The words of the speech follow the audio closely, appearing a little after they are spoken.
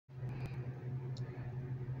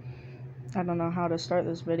I don't know how to start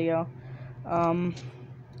this video.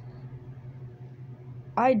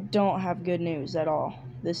 I don't have good news at all.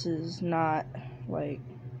 This is not, like,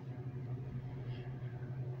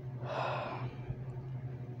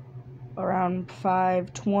 around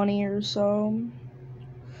 5:20 or so,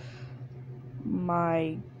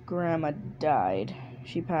 my grandma died.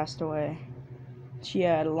 She passed away. She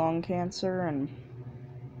had lung cancer, and,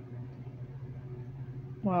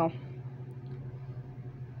 well,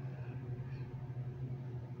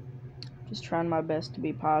 just trying my best to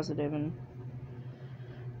be positive and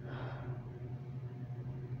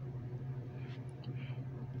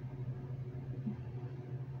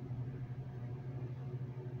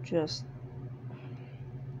just,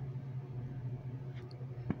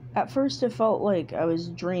 at first it felt like I was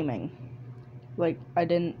dreaming. Like, I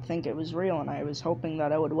didn't think it was real, and I was hoping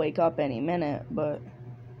that I would wake up any minute, but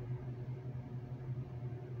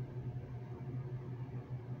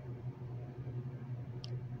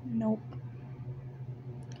nope.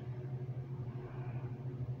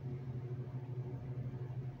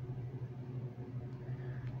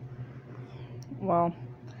 Well,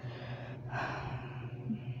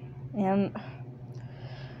 and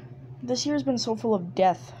this year's been so full of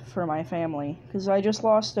death for my family, because I just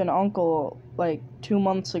lost an uncle, like, 2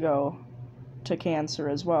 months ago to cancer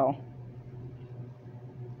as well.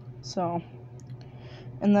 So,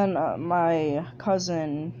 and then my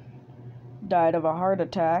cousin died of a heart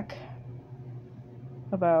attack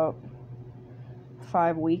about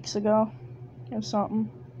 5 weeks ago or something.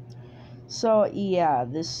 So, yeah,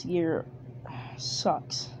 this year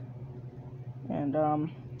sucks. And,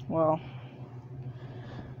 well,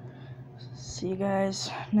 see you guys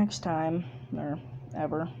next time, or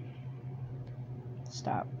ever.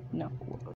 Stop. No.